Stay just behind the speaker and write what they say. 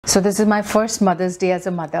So this is my first Mother's Day as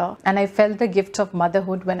a mother, and I felt the gift of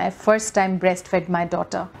motherhood when I first time breastfed my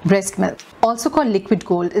daughter. Breast milk, also called liquid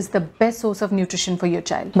gold, is the best source of nutrition for your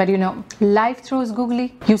child. But you know, life throws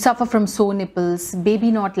googly. You suffer from sore nipples,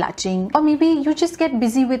 baby not latching, or maybe you just get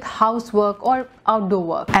busy with housework or outdoor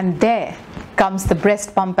work. And there comes the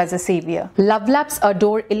breast pump as a savior. Lovelap's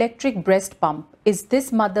Adore electric breast pump is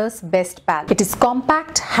this mother's best pal. It is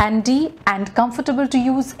compact, handy, and comfortable to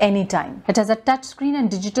use anytime. It has a touchscreen and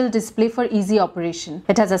digital display for easy operation.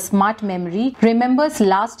 It has a smart memory, remembers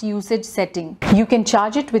last usage setting. You can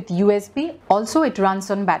charge it with USB. Also, it runs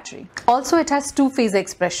on battery. Also, it has two-phase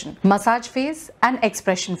expression, massage phase and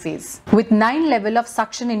expression phase, with 9 level of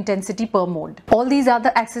suction intensity per mode. All these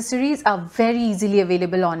other accessories are very easily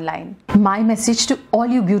available online. My message to all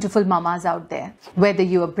you beautiful mamas out there, whether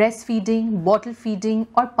you are breastfeeding, bottle feeding,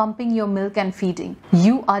 or pumping your milk and feeding,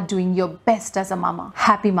 you are doing your best as a mama.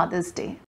 Happy Mother's Day.